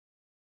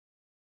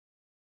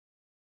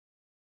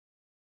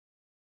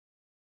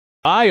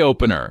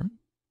Eye-opener.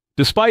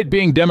 Despite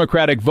being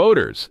Democratic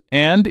voters,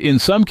 and in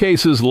some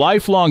cases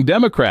lifelong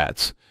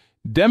Democrats,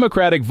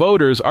 Democratic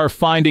voters are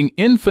finding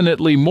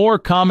infinitely more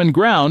common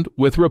ground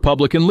with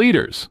Republican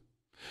leaders.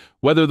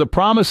 Whether the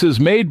promises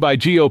made by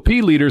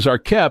GOP leaders are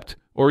kept,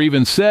 or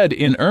even said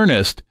in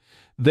earnest,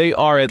 they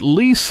are at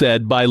least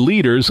said by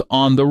leaders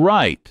on the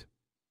right.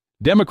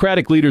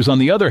 Democratic leaders, on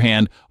the other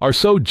hand, are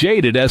so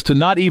jaded as to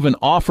not even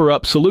offer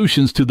up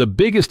solutions to the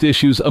biggest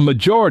issues a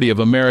majority of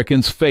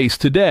Americans face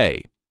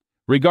today.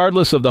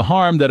 Regardless of the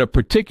harm that a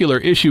particular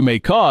issue may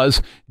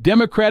cause,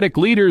 Democratic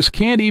leaders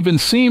can't even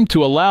seem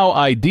to allow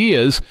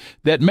ideas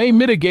that may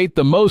mitigate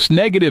the most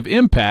negative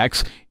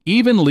impacts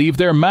even leave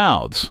their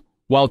mouths.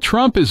 While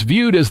Trump is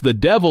viewed as the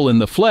devil in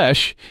the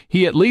flesh,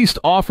 he at least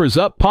offers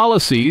up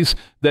policies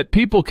that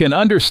people can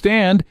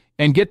understand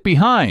and get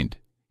behind.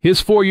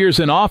 His 4 years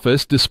in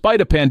office,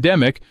 despite a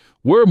pandemic,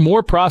 were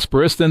more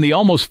prosperous than the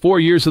almost 4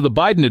 years of the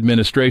Biden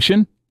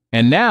administration.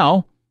 And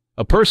now,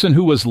 a person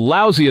who was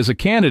lousy as a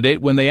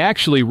candidate when they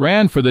actually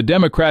ran for the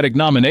Democratic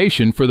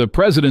nomination for the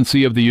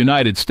presidency of the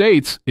United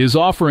States is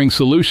offering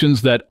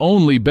solutions that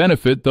only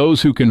benefit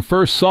those who can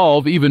first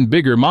solve even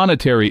bigger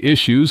monetary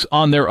issues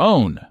on their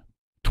own.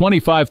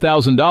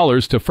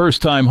 $25,000 to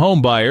first-time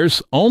home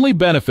buyers only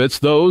benefits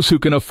those who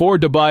can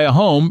afford to buy a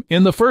home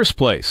in the first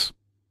place.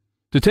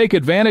 To take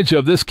advantage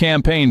of this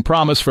campaign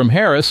promise from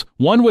Harris,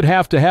 one would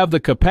have to have the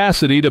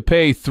capacity to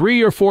pay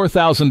 $3,000 or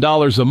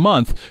 $4,000 a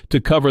month to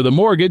cover the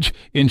mortgage,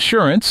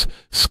 insurance,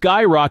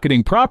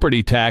 skyrocketing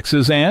property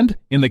taxes, and,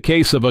 in the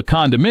case of a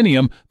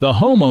condominium, the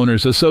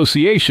Homeowners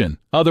Association,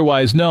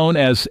 otherwise known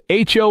as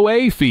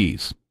HOA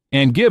fees.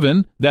 And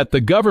given that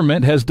the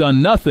government has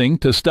done nothing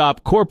to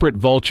stop corporate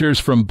vultures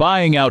from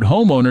buying out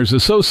homeowners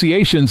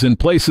associations in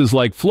places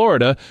like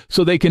Florida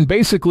so they can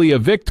basically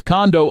evict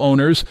condo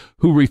owners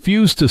who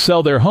refuse to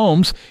sell their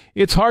homes,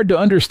 it's hard to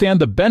understand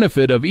the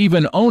benefit of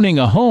even owning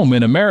a home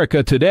in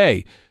America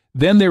today.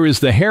 Then there is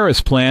the Harris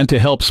plan to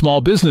help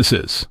small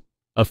businesses.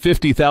 A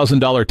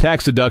 $50,000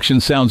 tax deduction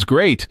sounds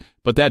great,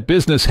 but that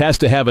business has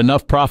to have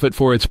enough profit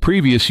for its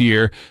previous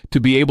year to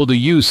be able to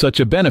use such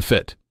a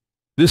benefit.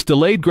 This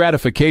delayed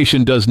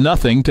gratification does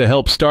nothing to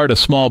help start a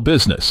small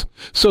business.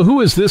 So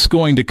who is this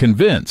going to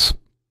convince?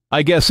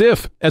 I guess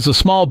if, as a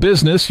small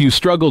business, you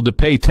struggled to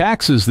pay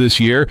taxes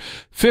this year,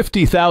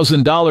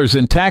 $50,000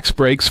 in tax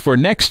breaks for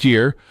next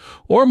year,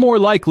 or more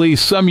likely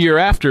some year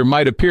after,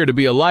 might appear to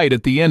be a light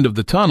at the end of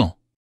the tunnel.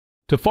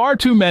 To far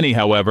too many,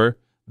 however,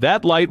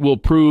 that light will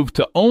prove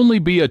to only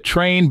be a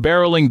train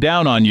barreling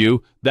down on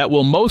you that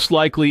will most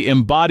likely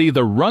embody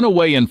the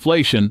runaway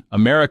inflation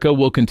America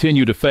will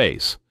continue to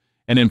face.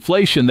 An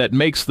inflation that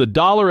makes the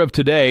dollar of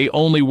today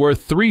only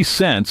worth 3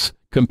 cents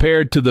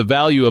compared to the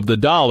value of the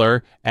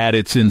dollar at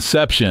its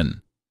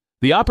inception.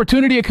 The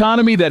opportunity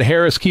economy that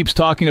Harris keeps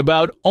talking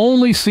about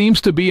only seems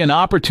to be an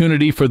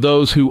opportunity for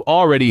those who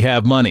already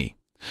have money.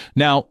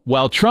 Now,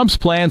 while Trump's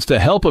plans to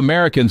help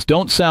Americans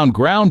don't sound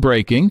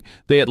groundbreaking,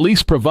 they at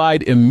least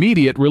provide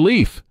immediate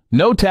relief.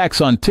 No tax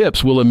on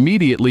tips will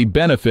immediately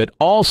benefit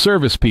all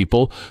service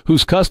people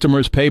whose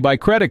customers pay by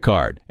credit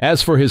card.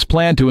 As for his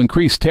plan to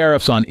increase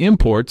tariffs on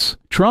imports,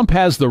 Trump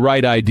has the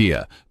right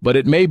idea, but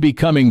it may be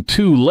coming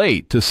too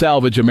late to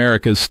salvage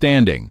America's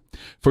standing.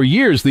 For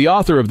years, the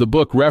author of the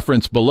book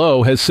referenced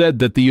below has said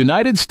that the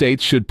United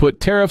States should put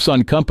tariffs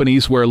on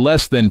companies where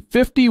less than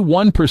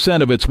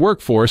 51% of its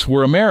workforce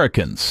were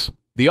Americans.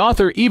 The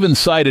author even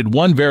cited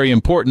one very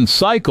important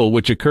cycle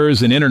which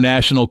occurs in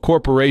international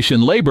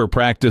corporation labor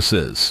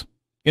practices.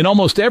 In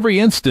almost every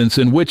instance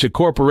in which a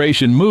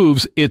corporation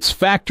moves its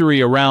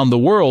factory around the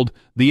world,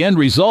 the end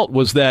result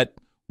was that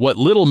what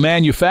little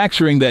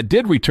manufacturing that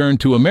did return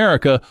to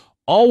America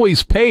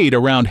always paid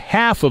around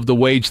half of the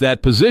wage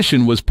that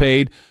position was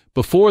paid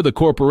before the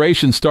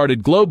corporation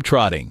started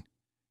globetrotting.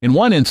 In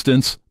one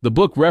instance, the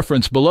book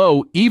referenced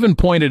below even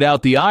pointed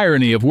out the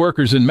irony of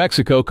workers in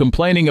Mexico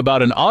complaining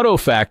about an auto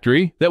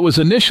factory that was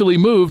initially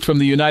moved from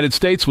the United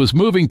States was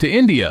moving to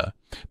India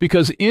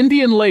because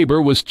Indian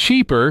labor was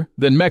cheaper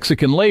than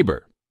Mexican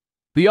labor.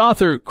 The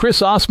author,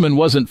 Chris Osman,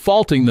 wasn't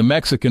faulting the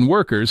Mexican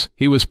workers.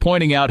 He was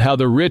pointing out how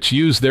the rich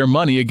used their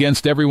money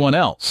against everyone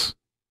else.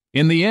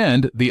 In the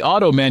end, the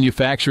auto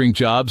manufacturing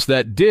jobs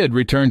that did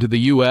return to the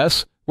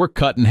U.S. were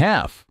cut in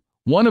half.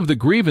 One of the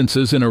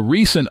grievances in a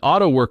recent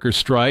auto worker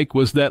strike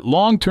was that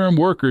long-term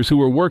workers who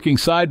were working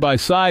side by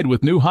side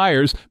with new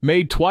hires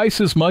made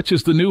twice as much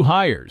as the new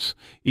hires,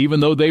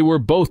 even though they were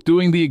both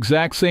doing the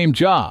exact same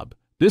job.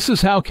 This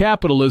is how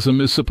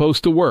capitalism is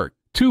supposed to work.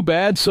 Too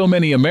bad so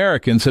many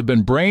Americans have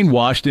been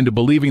brainwashed into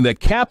believing that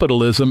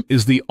capitalism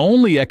is the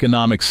only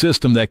economic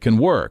system that can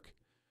work.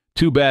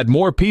 Too bad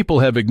more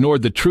people have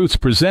ignored the truths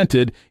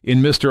presented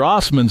in Mr.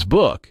 Osman's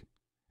book.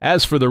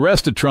 As for the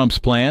rest of Trump's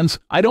plans,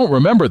 I don't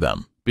remember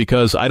them,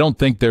 because I don't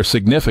think they're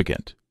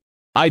significant.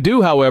 I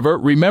do, however,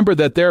 remember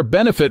that their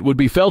benefit would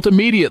be felt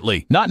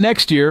immediately, not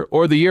next year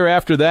or the year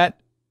after that,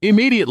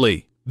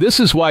 immediately. This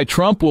is why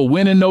Trump will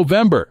win in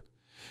November.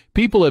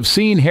 People have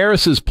seen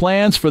Harris's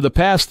plans for the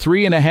past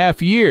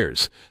 3.5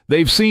 years.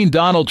 They've seen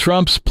Donald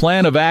Trump's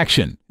plan of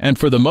action, and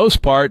for the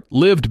most part,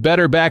 lived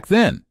better back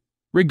then.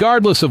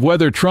 Regardless of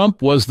whether Trump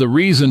was the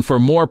reason for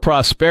more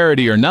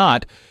prosperity or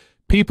not,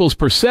 people's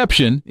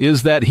perception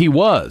is that he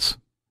was.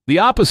 The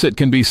opposite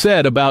can be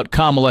said about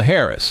Kamala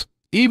Harris.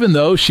 Even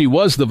though she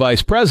was the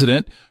vice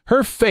president,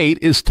 her fate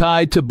is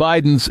tied to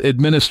Biden's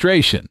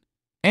administration.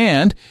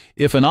 And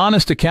if an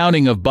honest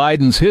accounting of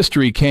Biden's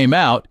history came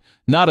out,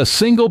 not a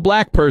single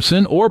black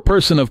person or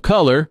person of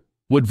color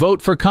would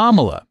vote for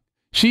Kamala.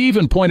 She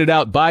even pointed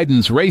out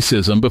Biden's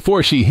racism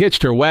before she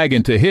hitched her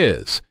wagon to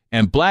his,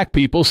 and black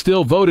people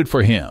still voted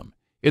for him.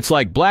 It's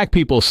like black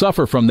people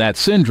suffer from that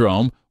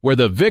syndrome where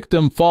the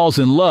victim falls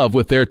in love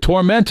with their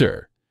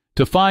tormentor.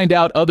 To find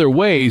out other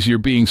ways you're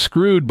being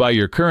screwed by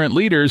your current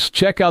leaders,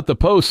 check out the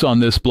posts on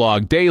this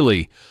blog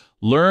daily.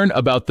 Learn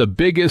about the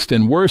biggest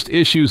and worst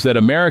issues that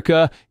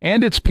America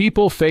and its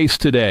people face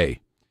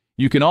today.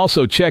 You can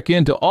also check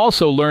in to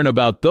also learn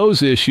about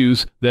those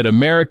issues that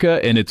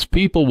America and its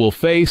people will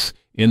face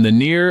in the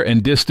near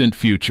and distant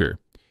future.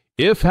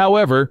 If,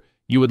 however,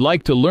 you would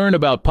like to learn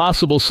about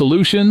possible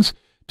solutions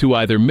to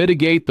either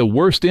mitigate the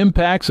worst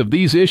impacts of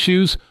these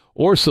issues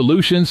or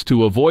solutions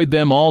to avoid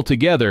them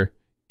altogether,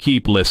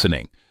 keep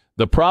listening.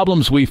 The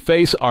problems we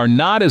face are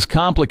not as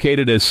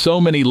complicated as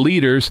so many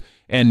leaders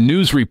and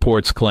news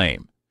reports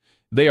claim.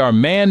 They are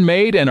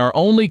man-made and are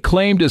only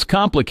claimed as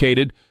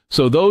complicated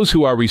so those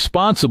who are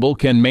responsible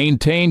can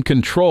maintain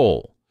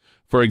control.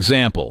 For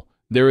example,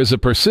 there is a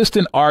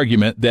persistent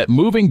argument that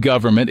moving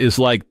government is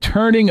like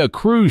turning a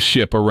cruise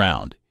ship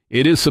around.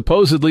 It is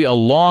supposedly a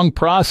long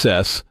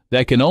process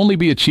that can only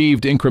be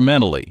achieved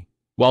incrementally.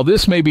 While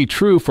this may be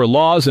true for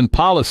laws and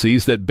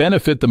policies that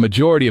benefit the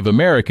majority of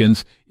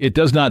Americans, it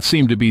does not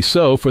seem to be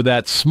so for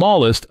that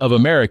smallest of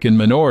American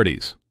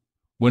minorities.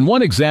 When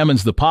one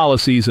examines the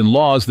policies and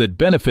laws that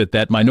benefit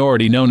that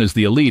minority known as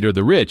the elite or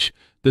the rich,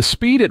 the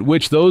speed at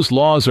which those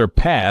laws are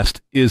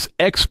passed is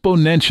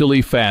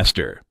exponentially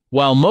faster.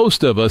 While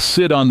most of us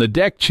sit on the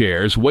deck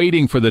chairs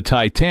waiting for the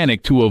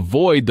Titanic to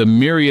avoid the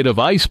myriad of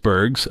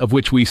icebergs of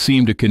which we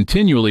seem to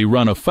continually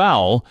run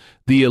afoul,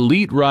 the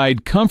elite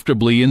ride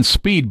comfortably in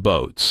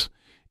speedboats.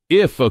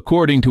 If,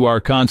 according to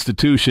our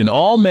Constitution,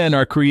 all men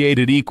are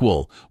created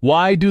equal,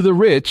 why do the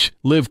rich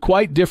live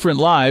quite different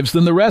lives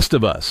than the rest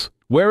of us?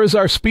 Where is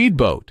our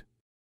speedboat?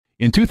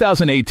 In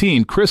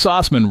 2018, Chris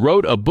Osman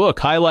wrote a book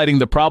highlighting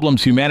the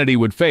problems humanity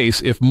would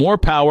face if more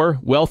power,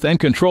 wealth, and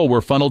control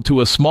were funneled to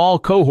a small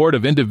cohort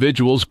of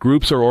individuals,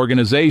 groups, or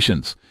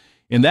organizations.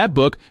 In that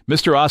book,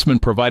 Mr. Osman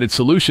provided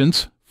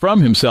solutions,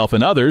 from himself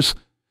and others,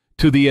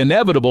 to the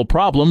inevitable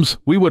problems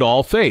we would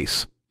all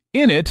face.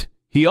 In it,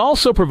 he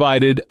also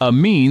provided a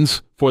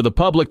means for the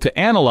public to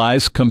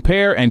analyze,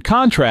 compare, and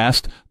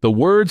contrast the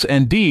words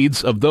and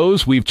deeds of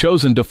those we've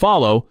chosen to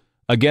follow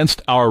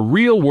against our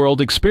real-world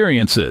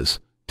experiences.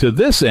 To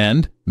this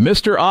end,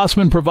 Mr.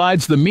 Osman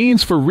provides the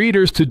means for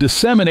readers to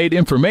disseminate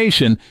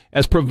information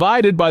as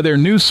provided by their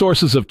news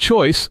sources of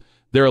choice,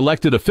 their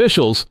elected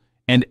officials,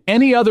 and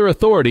any other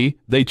authority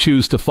they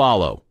choose to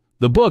follow.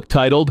 The book,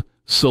 titled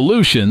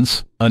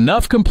Solutions,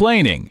 Enough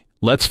Complaining,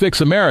 Let's Fix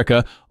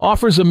America,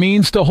 offers a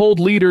means to hold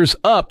leaders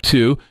up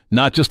to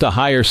not just a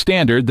higher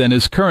standard than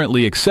is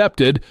currently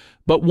accepted,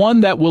 but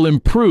one that will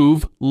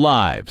improve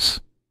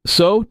lives.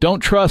 So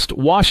don't trust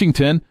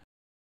Washington.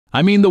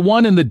 I mean the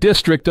one in the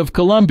District of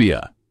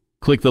Columbia.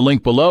 Click the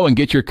link below and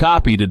get your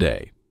copy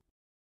today.